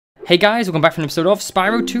Hey guys, welcome back for an episode of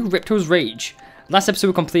Spyro 2 Ripto's Rage. Last episode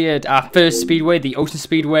we completed our first speedway, the Ocean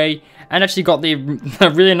Speedway, and actually got the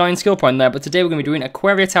really annoying skill point there, but today we're going to be doing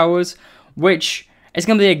Aquaria Towers, which is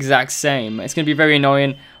going to be the exact same. It's going to be very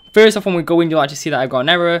annoying. First off, when we go in, you'll actually see that I've got an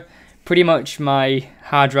error. Pretty much my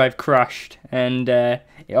hard drive crashed, and it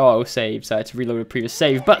auto-saved, so I had to reload a previous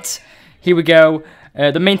save, but here we go.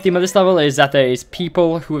 The main theme of this level is that there is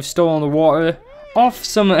people who have stolen the water off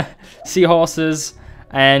some seahorses,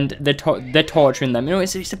 and they're torturing them. You know,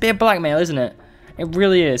 it's a bit of blackmail, isn't it? It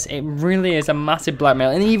really is. It really is a massive blackmail.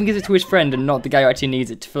 And he even gives it to his friend and not the guy who actually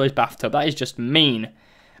needs it to fill his bathtub. That is just mean.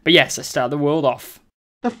 But yes, let's start the world off.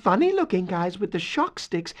 The funny-looking guys with the shock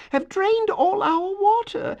sticks have drained all our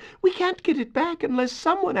water. We can't get it back unless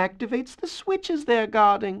someone activates the switches they're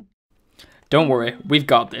guarding. Don't worry, we've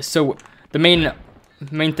got this. So the main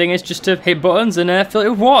thing is just to hit buttons and fill it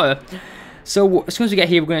with water. So as soon as we get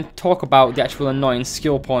here, we're going to talk about the actual annoying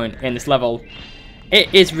skill point in this level.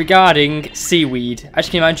 It is regarding seaweed. As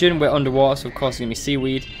you can imagine, we're underwater, so of course it's going to be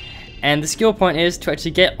seaweed. And the skill point is to actually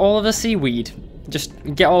get all of the seaweed. Just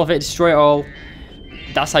get all of it, destroy it all.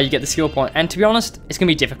 That's how you get the skill point. And to be honest, it's going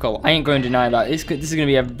to be difficult. I ain't going to deny that. This is going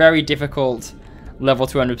to be a very difficult level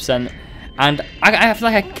 200%. And I feel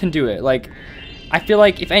like I can do it. Like, I feel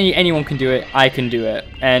like if anyone can do it, I can do it.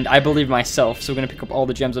 And I believe myself, so we're going to pick up all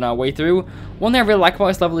the gems on our way through. One thing I really like about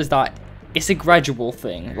this level is that it's a gradual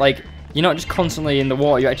thing. Like, you're not just constantly in the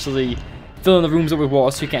water, you're actually filling the rooms up with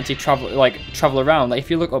water so you can actually travel around. Like,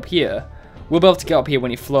 if you look up here, we'll be able to get up here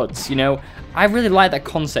when it floods, you know? I really like that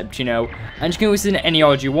concept, you know? And you can use it in any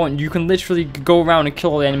order you want. You can literally go around and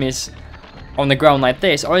kill all the enemies on the ground like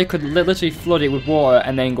this, or you could literally flood it with water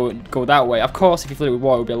and then go that way. Of course, if you flood it with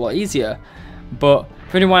water, it would be a lot easier. But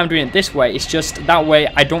the reason why I'm doing it this way is just that way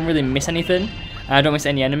I don't really miss anything, and I don't miss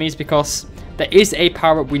any enemies, because there is a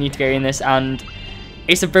power-up we need to get in this, and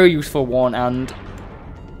it's a very useful one, and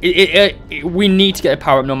we need to get a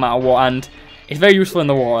power-up no matter what, and it's very useful in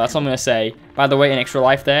the water, that's what I'm going to say. By the way, an extra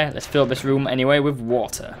life there. Let's fill up this room anyway with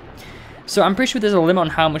water. So I'm pretty sure there's a limit on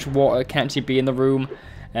how much water can actually be in the room.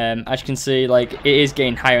 As you can see, like, it is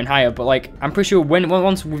getting higher and higher, but like, I'm pretty sure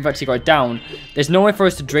once we've actually got it down, there's no way for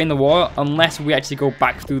us to drain the water unless we actually go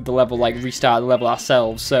back through the level, like restart the level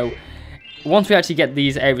ourselves. So once we actually get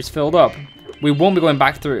these areas filled up, we won't be going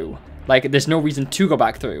back through. Like, there's no reason to go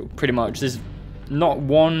back through, pretty much. There's not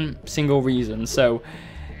one single reason. So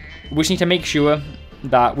we just need to make sure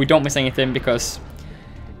that we don't miss anything, because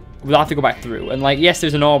we'll have to go back through. And like, yes,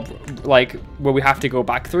 there's an orb like where we have to go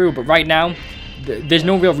back through, but right now there's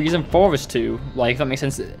no real reason for us to, like, if that makes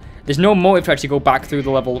sense. There's no motive to actually go back through the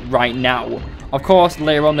level right now. Of course,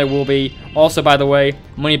 later on there will be. Also, by the way,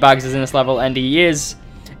 Moneybags is in this level, and he is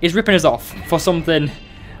ripping us off for something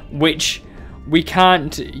which we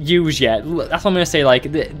can't use yet. That's what I'm going to say.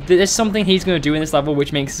 Like, there's something he's going to do in this level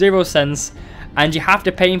which makes zero sense, and you have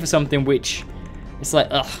to pay him for something which, it's like,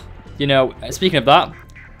 ugh. You know, speaking of that,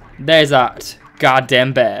 there's that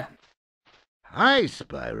goddamn bear. Hi,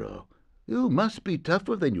 Spyro. You must be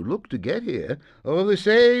tougher than you look to get here. All the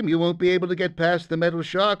same, you won't be able to get past the metal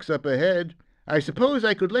sharks up ahead. I suppose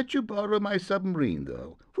I could let you borrow my submarine,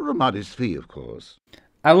 though. For a modest fee, of course.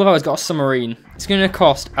 I love how it's got a submarine. It's going to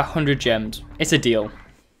cost 100 gems. It's a deal.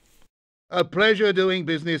 A pleasure doing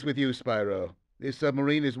business with you, Spyro. This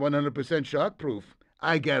submarine is 100% shark-proof.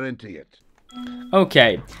 I guarantee it.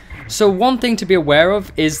 Okay, so one thing to be aware of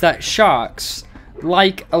is that sharks,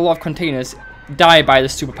 like a lot of containers, die by the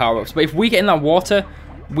super power-ups, but if we get in that water,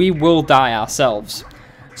 we will die ourselves.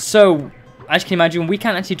 So, as you can imagine, we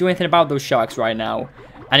can't actually do anything about those sharks right now,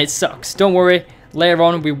 and it sucks. Don't worry, later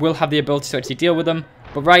on we will have the ability to actually deal with them,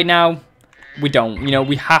 but right now, we don't. You know,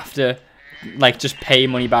 we have to, like, just pay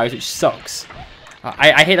Moneybags, which sucks.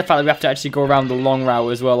 I hate the fact that we have to actually go around the long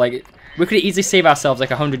route as well. Like, we could easily save ourselves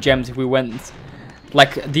like 100 gems if we went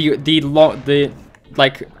like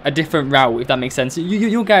like a different route, if that makes sense.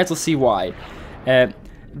 You guys will see why.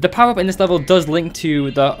 The power-up in this level does link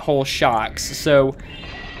to the whole sharks, so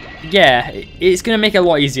yeah, it's gonna make it a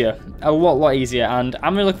lot easier, a lot easier, and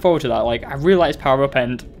I'm really looking forward to that. Like, I really like this power-up,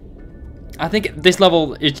 and I think this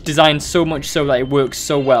level is designed so much so that it works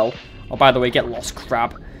so well. Oh, by the way, get lost,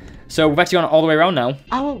 crab. So we've actually gone all the way around now.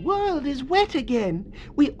 Our world is wet again.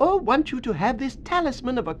 We all want you to have this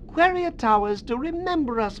talisman of Aquaria Towers to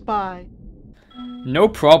remember us by. No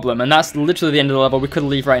problem, and that's literally the end of the level. We could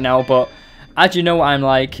leave right now, but as you know,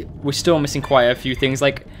 we're still missing quite a few things.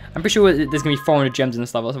 Like, I'm pretty sure there's going to be 400 gems in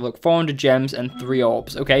this level. Let's have a look. 400 gems and 3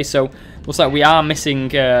 orbs. Okay, so looks like we are missing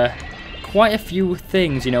quite a few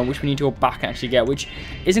things, you know, which we need to go back and actually get, which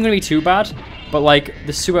isn't going to be too bad. But like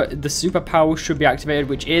the super power should be activated,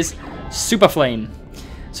 which is Super Flame.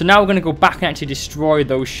 So now we're going to go back and actually destroy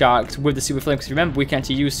those sharks with the super flame, because remember, we can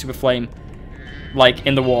actually use super flame, like,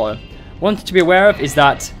 in the water. One thing to be aware of is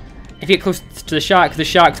that if you get close to the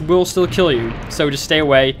sharks will still kill you, so just stay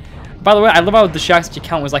away. By the way, I love how the sharks actually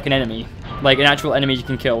count as like an enemy, like an actual enemy you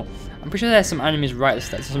can kill. I'm pretty sure there's some enemies right at the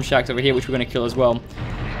start, some sharks over here which we're going to kill as well.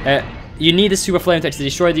 You need the super flame to actually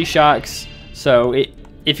destroy these sharks, so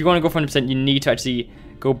if you want to go for 100%, you need to actually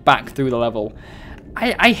go back through the level.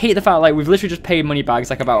 I hate the fact like we've literally just paid money bags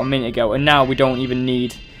like about a minute ago, and now we don't even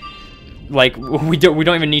need, like, we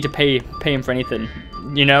don't even need to pay him for anything.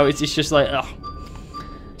 You know, it's just like, ugh.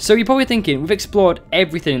 So you're probably thinking, we've explored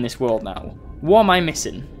everything in this world now. What am I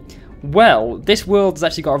missing? Well, this world has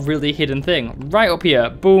actually got a really hidden thing. Right up here,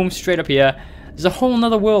 boom, straight up here. There's a whole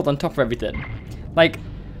nother world on top of everything. Like,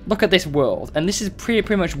 look at this world, and this is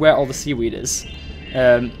pretty much where all the seaweed is.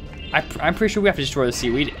 I'm pretty sure we have to destroy the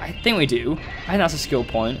seaweed. I think we do. I think that's a skill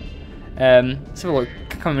point. Let's have a look.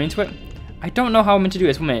 Coming into it. I don't know how I'm meant to do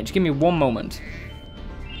this. 1 minute. Just give me 1 moment.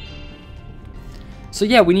 So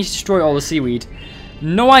yeah, we need to destroy all the seaweed.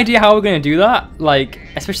 No idea how we're going to do that, like,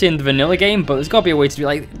 especially in the vanilla game, but there's got to be a way to do,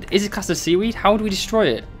 like, is it classed as seaweed? How do we destroy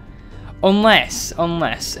it? Unless,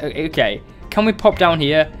 okay, can we pop down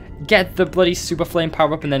here, get the bloody super flame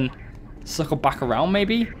power up, and then circle back around,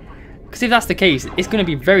 maybe? Because if that's the case, it's going to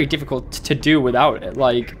be very difficult to do without it,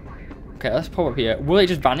 like, okay, let's pop up here. Will it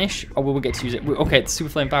just vanish, or will we get to use it? Okay, the super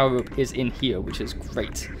flame power up is in here, which is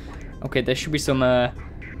great. Okay, there should be some,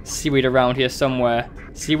 seaweed around here somewhere.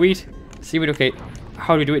 Seaweed? Seaweed, okay.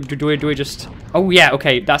 How do we do it? Do we just... Oh, yeah,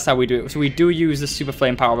 okay, that's how we do it. So we do use the super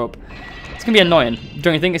flame power up. It's going to be annoying.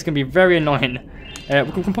 Don't you think? It's going to be very annoying.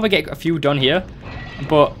 We can probably get a few done here,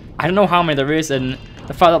 but I don't know how many there is, and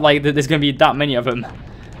the fact that, like, there's going to be that many of them.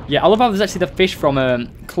 Yeah, I love how there's actually the fish from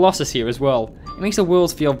Colossus here as well. It makes the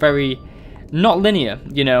worlds feel very... not linear,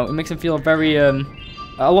 you know. It makes them feel very... a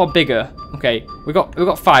lot bigger. Okay, we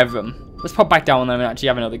got 5 of them. Let's pop back down there and actually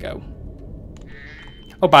have another go.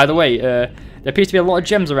 Oh, by the way, there appears to be a lot of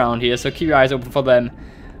gems around here, so keep your eyes open for them.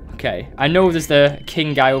 Okay, I know there's the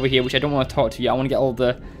king guy over here, which I don't want to talk to yet. I want to get all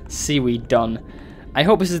the seaweed done. I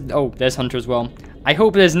hope this is... oh, there's Hunter as well. I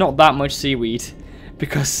hope there's not that much seaweed,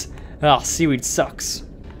 because seaweed sucks.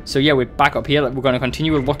 So yeah, we're back up here. We're going to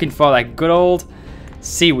continue looking for that good old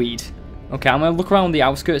seaweed. Okay, I'm going to look around the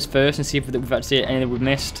outskirts first and see if we've actually anything we've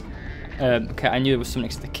missed. Okay, I knew there was some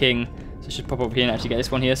next to the king, so I should pop over here and actually get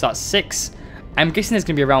this one here. So that's 6. I'm guessing there's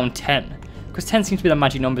going to be around 10. Because 10 seems to be the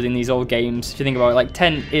magic number in these old games. If you think about it, like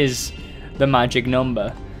 10 is the magic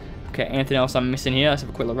number. Okay, anything else I'm missing here? Let's have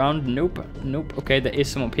a quick look around. Nope, nope. Okay, there is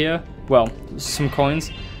some up here. Well, some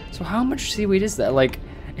coins. So how much seaweed is there? Like,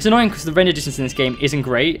 it's annoying because the render distance in this game isn't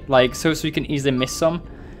great. Like, so you can easily miss some.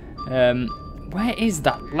 Where is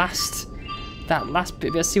that last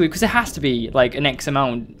bit of seaweed? Because it has to be like an X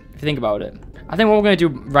amount if you think about it. I think what we're going to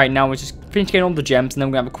do right now is just finish getting all the gems, and then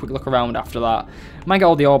we're going to have a quick look around after that. Might get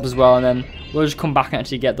all the orbs as well, and then we'll just come back and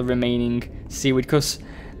actually get the remaining seaweed, because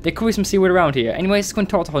there could be some seaweed around here. Anyways, let's go and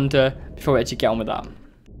talk to Hunter before we actually get on with that.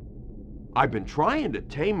 I've been trying to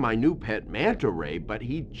tame my new pet manta ray, but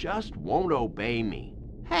he just won't obey me.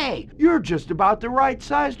 Hey, you're just about the right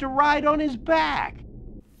size to ride on his back.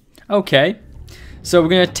 Okay, so we're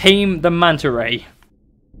going to tame the manta ray.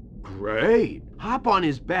 Great. Hop on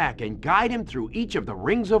his back and guide him through each of the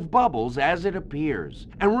rings of bubbles as it appears.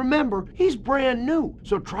 And remember, he's brand new,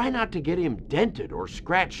 so try not to get him dented or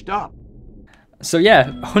scratched up. So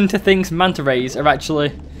yeah, Hunter thinks manta rays are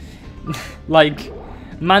actually, like,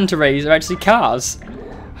 manta rays are actually cars.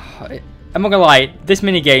 I'm not gonna lie, this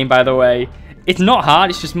minigame, by the way, it's not hard,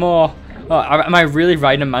 it's just more, am I really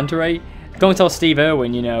riding a manta ray? Don't tell Steve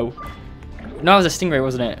Irwin, you know. No, it was a stingray,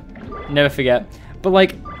 wasn't it? Never forget. But,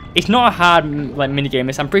 like, it's not a hard, like,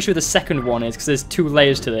 minigame. I'm pretty sure the second one is, because there's 2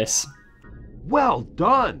 layers to this. Well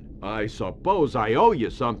done. I suppose I owe you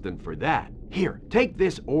something for that. Here, take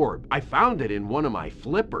this orb. I found it in one of my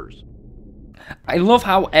flippers. I love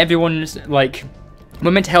how everyone's, like,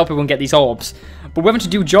 we're meant to help everyone get these orbs, but we're having to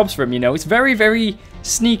do jobs for them, you know? It's very, very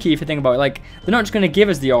sneaky if you think about it. Like, they're not just going to give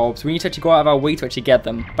us the orbs. We need to actually go out of our way to actually get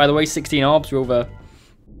them. By the way, 16 orbs, we're over.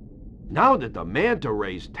 Now that the manta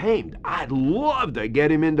ray's tamed, I'd love to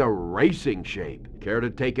get him into racing shape. Care to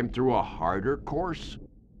take him through a harder course?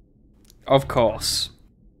 Of course.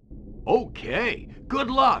 Okay,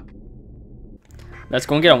 good luck. Let's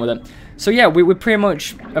go and get on with it. So yeah, we pretty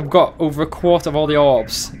much have got over a quarter of all the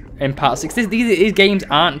orbs in part 6. These games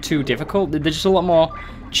aren't too difficult. They're just a lot more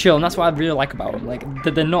chill, and that's what I really like about them. Like,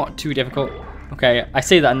 they're not too difficult. Okay, I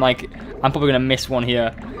say that and, like, I'm probably going to miss one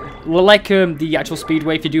here. Like the actual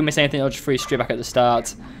Speedway, if you do miss anything, it'll just free straight back at the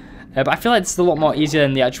start. But I feel like it's a lot more easier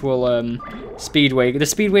than the actual Speedway. The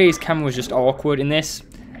Speedway's camera was just awkward. In this,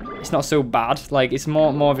 it's not so bad. Like, it's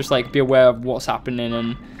more just like be aware of what's happening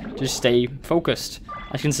and just stay focused.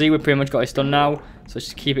 As you can see, we've pretty much got this done now. So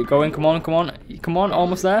just keep it going. Come on, come on, come on,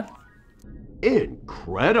 almost there.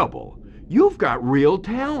 Incredible. You've got real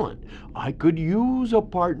talent. I could use a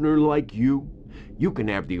partner like you. You can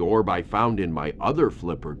have the orb I found in my other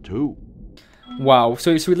flipper, too. Wow,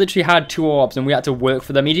 so we literally had 2 orbs and we had to work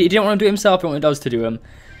for them. He didn't want to do it himself, he wanted us to do them.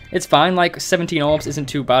 It's fine, like 17 orbs isn't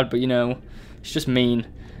too bad, but you know, it's just mean.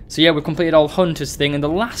 So yeah, we've completed all Hunter's thing, and the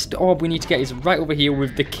last orb we need to get is right over here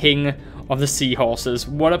with the King of the Seahorses.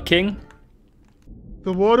 What up, King?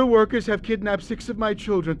 The water workers have kidnapped 6 of my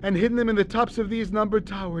children and hidden them in the tops of these numbered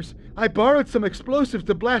towers. I borrowed some explosives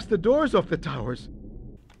to blast the doors off the towers.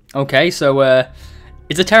 Okay, so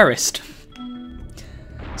it's a terrorist.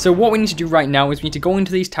 So what we need to do right now is we need to go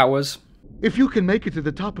into these towers. If you can make it to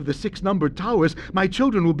the top of the 6 numbered towers, my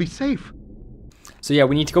children will be safe. So yeah,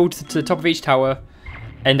 we need to go to the top of each tower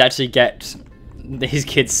and actually get his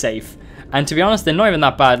kids safe. And to be honest, they're not even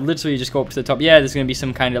that bad. Literally just go up to the top. Yeah, there's going to be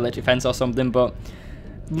some kind of electric fence or something, but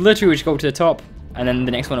literally we just go to the top and then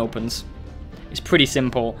the next one opens. It's pretty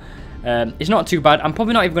simple. It's not too bad. I'm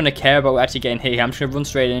probably not even going to care about actually getting hit here. I'm just going to run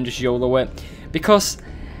straight in and just YOLO it, because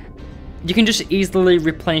you can just easily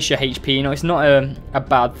replenish your HP. You know, it's not a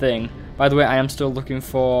bad thing. By the way, I am still looking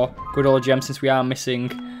for good old gems, since we are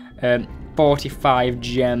missing 45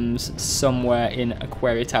 gems somewhere in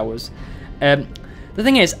Aquaria Towers. The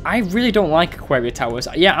thing is, I really don't like Aquaria Towers.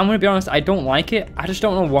 Yeah, I'm going to be honest, I don't like it. I just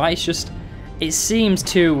don't know why. It's just, it seems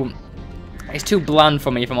too, it's too bland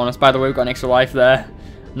for me, if I'm honest. By the way, we've got an extra life there.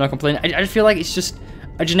 I'm not complaining. I just feel like it's just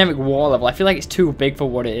a generic war level. I feel like it's too big for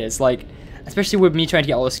what it is. Like, especially with me trying to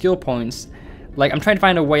get all the skill points. Like, I'm trying to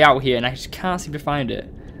find a way out here, and I just can't seem to find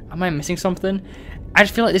it. Am I missing something? I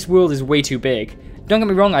just feel like this world is way too big. Don't get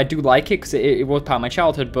me wrong, I do like it, because it was part of my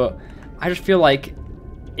childhood, but I just feel like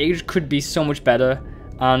it could be so much better,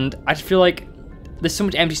 and I just feel like there's so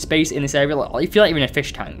much empty space in this area. Like, I feel like you're in a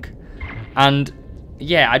fish tank. And,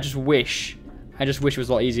 yeah, I just wish it was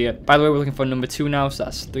a lot easier. By the way, we're looking for number 2 now, so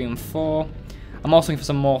that's 3 and 4. I'm also looking for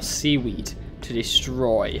some more seaweed to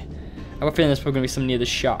destroy. I've got a feeling there's probably going to be some near the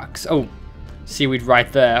sharks. Oh, seaweed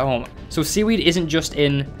right there. Oh, so seaweed isn't just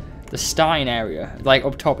in the starting area, like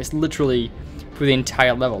up top. It's literally through the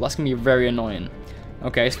entire level. That's going to be very annoying.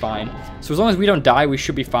 Okay, it's fine. So as long as we don't die, we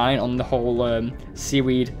should be fine on the whole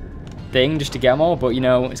seaweed thing, just to get them all. But, you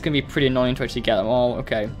know, it's going to be pretty annoying to actually get them all.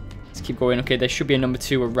 Okay, let's keep going. Okay, there should be a number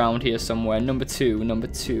 2 around here somewhere. Number 2, number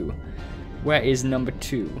 2. Where is number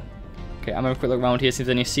 2? Okay, I'm going to quick look around here, see if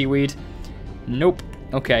there's any seaweed. Nope.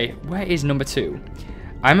 Okay, where is number 2?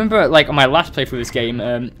 I remember, like, on my last playthrough of this game,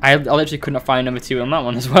 I literally could not find number 2 on that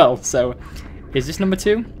one as well. So, is this number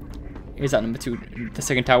 2? Is that number 2? The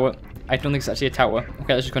second tower? I don't think it's actually a tower.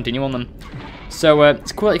 Okay, let's just continue on then. So,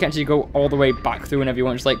 it's cool that you can actually go all the way back through whenever you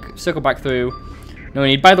want. Just, like, circle back through. No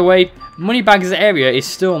need. By the way, Moneybags area is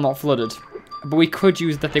still not flooded. But we could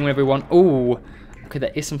use the thing whenever we want. Oh, okay,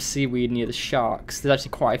 there is some seaweed near the sharks. There's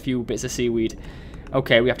actually quite a few bits of seaweed.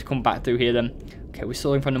 Okay, we have to come back through here then. Okay, we're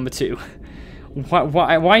still looking for number 2.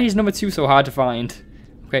 Why is number 2 so hard to find?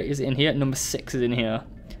 Okay, is it in here? Number 6 is in here.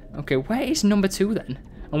 Okay, where is number 2 then?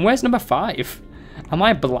 And where's number 5? Am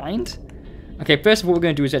I blind? Okay, first of all, what we're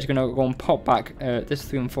going to do is actually going to go and pop back this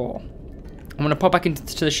 3 and 4. I'm going to pop back into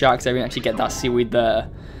the sharks area and actually get that seaweed there.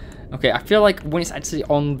 Okay, I feel like when it's actually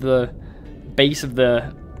on the base of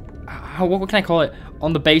the... what can I call it?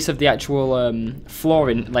 On the base of the actual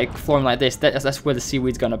flooring like this, that's where the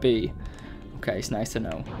seaweed's going to be. Okay, it's nice to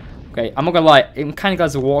know. Okay, I'm not gonna lie, I'm kind of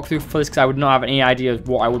glad to walk through for this because I would not have any idea of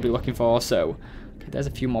what I would be looking for. So, okay, there's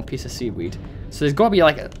a few more pieces of seaweed. So there's got to be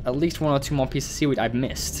like at least 1 or 2 more pieces of seaweed I've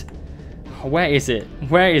missed. Oh, where is it?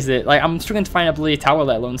 Where is it? Like, I'm struggling to find a bloody tower,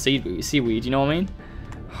 let alone seaweed. You know what I mean?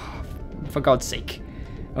 For God's sake.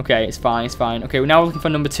 Okay, it's fine. It's fine. Okay, we're now looking for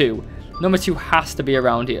number 2. Number 2 has to be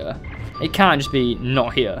around here. It can't just be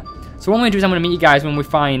not here. So what I'm gonna do is I'm gonna meet you guys when we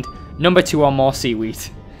find number 2 or more seaweed.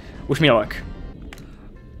 Wish me luck.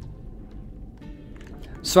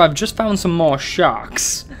 So I've just found some more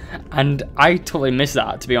sharks, and I totally missed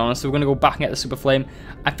that, to be honest. So we're going to go back and get the super flame.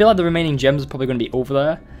 I feel like the remaining gems are probably going to be over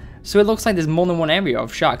there. So it looks like there's more than one area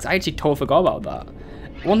of sharks. I actually totally forgot about that.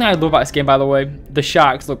 One thing I love about this game, by the way, the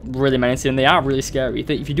sharks look really menacing, and they are really scary.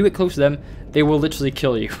 If you do get close to them, they will literally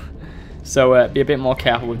kill you. So be a bit more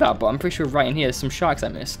careful with that. But I'm pretty sure right in here there's some sharks I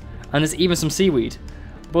missed. And there's even some seaweed.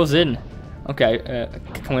 Buzz in. Okay,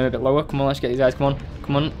 come on a bit lower. Come on, let's get these guys. Come on,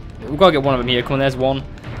 come on. We've got to get one of them here. Come on, there's 1.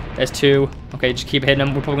 There's 2. Okay, just keep hitting them.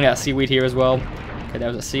 We're probably going to get that seaweed here as well. Okay,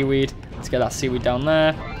 there's a seaweed. Let's get that seaweed down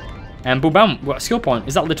there. And boom, bam, we've got a skill point.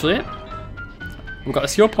 Is that literally it? We've got a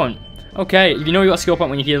skill point. Okay, you know you got a skill point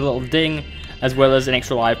when you hear a little ding, as well as an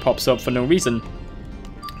extra life pops up for no reason.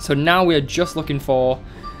 So now we're just looking for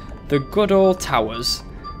the good old towers.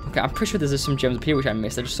 Okay, I'm pretty sure there's some gems up here which I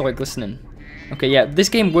missed. I just saw it glistening. Okay, yeah, this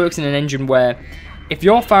game works in an engine where if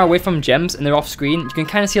you're far away from gems and they're off screen, you can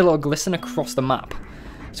kind of see a little glisten across the map.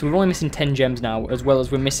 So we're only missing 10 gems now, as well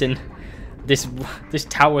as we're missing this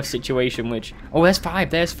tower situation, which... Oh, there's 5,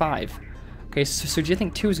 there's 5. Okay, so do you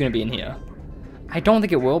think 2 is going to be in here? I don't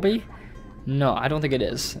think it will be. No, I don't think it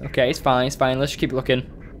is. Okay, it's fine, let's just keep looking.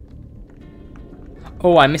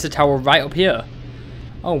 Oh, I missed a tower right up here.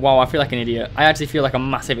 Oh, wow, I feel like an idiot. I actually feel like a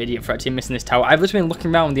massive idiot for actually missing this tower. I've literally been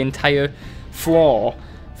looking around the entire floor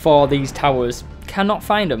for these towers. Cannot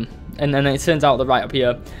find them. And then it turns out they're right up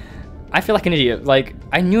here. I feel like an idiot. Like,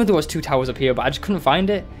 I knew there was 2 towers up here, but I just couldn't find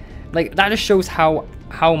it. Like, that just shows how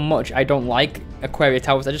much I don't like Aquaria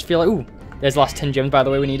towers. I just feel like, ooh, there's the last 10 gems, by the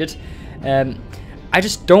way, we needed. I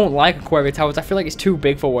just don't like Aquaria towers. I feel like it's too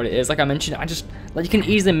big for what it is. Like I mentioned, like, you can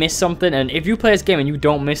easily miss something, and if you play this game and you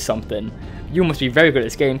don't miss something, you must be very good at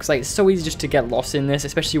this game, because like, it's so easy just to get lost in this,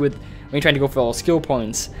 especially when you're trying to go for all skill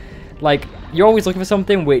points. Like, you're always looking for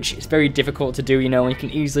something which is very difficult to do, you know, and you can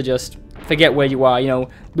easily just forget where you are, you know,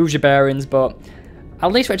 lose your bearings, but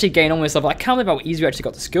at least we're actually getting on with this level. I can't believe how easy we actually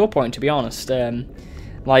got the skill point, to be honest.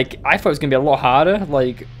 Like, I thought it was going to be a lot harder,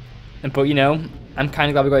 like, but, you know, I'm kind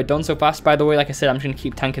of glad we got it done so fast. By the way, like I said, I'm just going to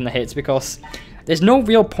keep tanking the hits, because there's no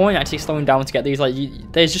real point actually slowing down to get these. Like,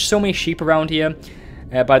 there's just so many sheep around here.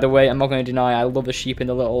 By the way, I'm not going to deny, I love the sheep in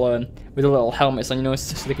the little, with the little helmets on, you know,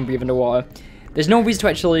 so they can breathe underwater. There's no reason to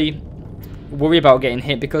actually worry about getting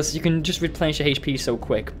hit, because you can just replenish your HP so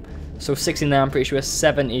quick. So 6 in there, I'm pretty sure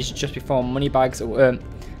 7 is just before money bags,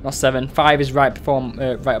 not 7, 5 is right before,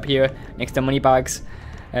 right up here, next to money bags.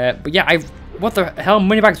 But yeah, what the hell,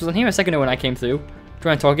 money bags wasn't here a second ago when I came through. Do you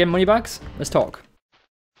want to talk again, money bags? Let's talk.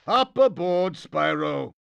 Hop aboard,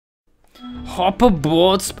 Spyro. Hop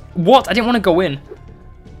aboard, what? I didn't want to go in.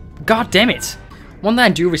 God damn it. One thing I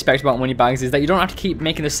do respect about money bags is that you don't have to keep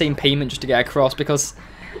making the same payment just to get across, because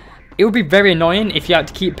it would be very annoying if you had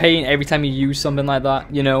to keep paying every time you use something like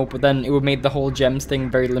that, you know, but then it would make the whole gems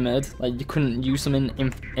thing very limited. Like, you couldn't use them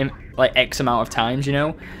in like X amount of times, you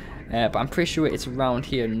know. But I'm pretty sure it's around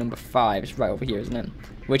here, number 5. It's right over here, isn't it?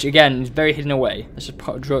 Which, again, is very hidden away. Let's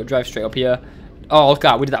just drive straight up here. Oh, look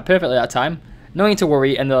at that. We did that perfectly that time. No need to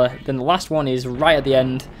worry. And then the last one is right at the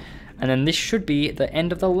end. And then this should be the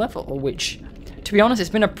end of the level, which, to be honest, it's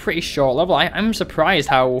been a pretty short level. I'm surprised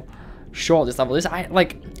how short this level is.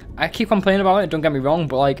 I keep complaining about it, don't get me wrong,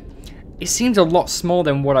 but, like, it seems a lot smaller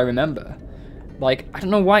than what I remember. Like, I don't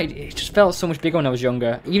know why. It just felt so much bigger when I was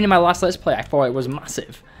younger. Even in my last Let's Play, I thought it was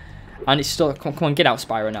massive. And it's still... Come on, get out,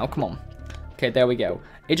 Spyro, now. Come on. Okay, there we go.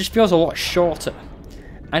 It just feels a lot shorter.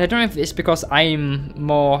 And I don't know if it's because I'm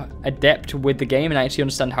more adept with the game and I actually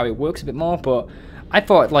understand how it works a bit more, but I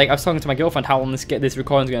thought, like, I was talking to my girlfriend how long this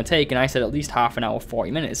recording is going to take, and I said at least half an hour, 40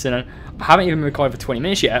 minutes, and I haven't even recorded for 20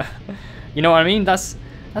 minutes yet. You know what I mean? That's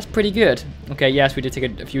pretty good. Okay, yes, we did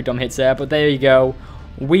take a few dumb hits there, but there you go.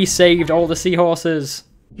 We saved all the seahorses.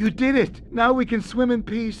 You did it! Now we can swim in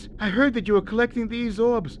peace. I heard that you were collecting these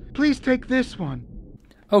orbs. Please take this one.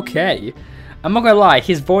 Okay. I'm not gonna lie,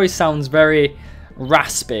 his voice sounds very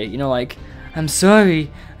raspy. You know, like, I'm sorry,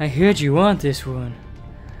 I heard you want this one.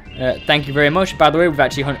 Thank you very much. By the way, we've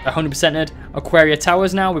actually 100%ed Aquaria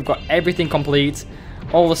Towers now. We've got everything complete.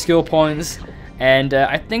 All the skill points. And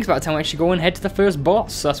I think it's about time we actually go and head to the first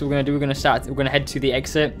boss. So that's what we're going to do. We're going to head to the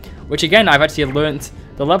exit. Which, again, I've actually learnt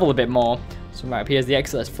the level a bit more. So right up here's the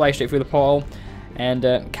exit. Let's fly straight through the portal. And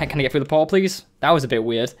can I get through the portal, please? That was a bit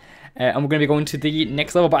weird. And we're going to be going to the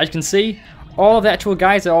next level. But as you can see, all of the actual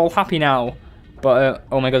guys are all happy now. But,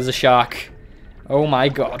 oh my god, there's a shark. Oh my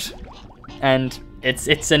god. And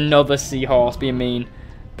it's another seahorse being mean.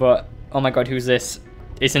 But, oh my god, who's this?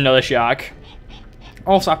 It's another shark.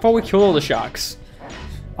 Also, I thought we killed all the sharks.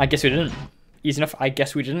 I guess we didn't. Easy enough, I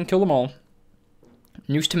guess we didn't kill them all.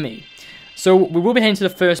 News to me. So, we will be heading to the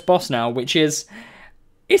first boss now, which is...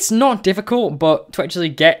 It's not difficult, but to actually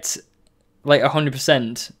get, like,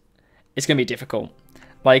 100%, it's going to be difficult.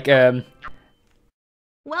 Like, Well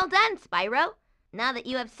done, Spyro. Now that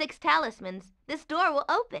you have 6 talismans, this door will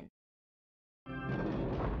open.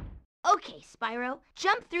 Okay, Spyro,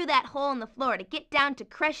 jump through that hole in the floor to get down to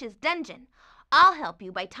Crush's dungeon. I'll help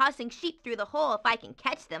you by tossing sheep through the hole if I can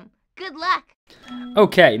catch them. Good luck!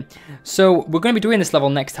 Okay, so we're going to be doing this level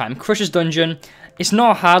next time. Crush's Dungeon. It's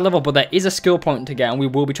not a hard level, but there is a skill point to get, and we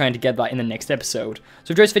will be trying to get that in the next episode. So if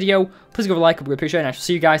you enjoyed this video, please give a like, I would appreciate it, and I shall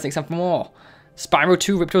see you guys next time for more Spyro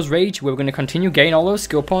 2 Ripto's Rage, where we're going to continue getting all those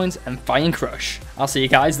skill points and fighting Crush. I'll see you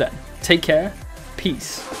guys then. Take care.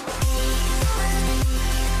 Peace.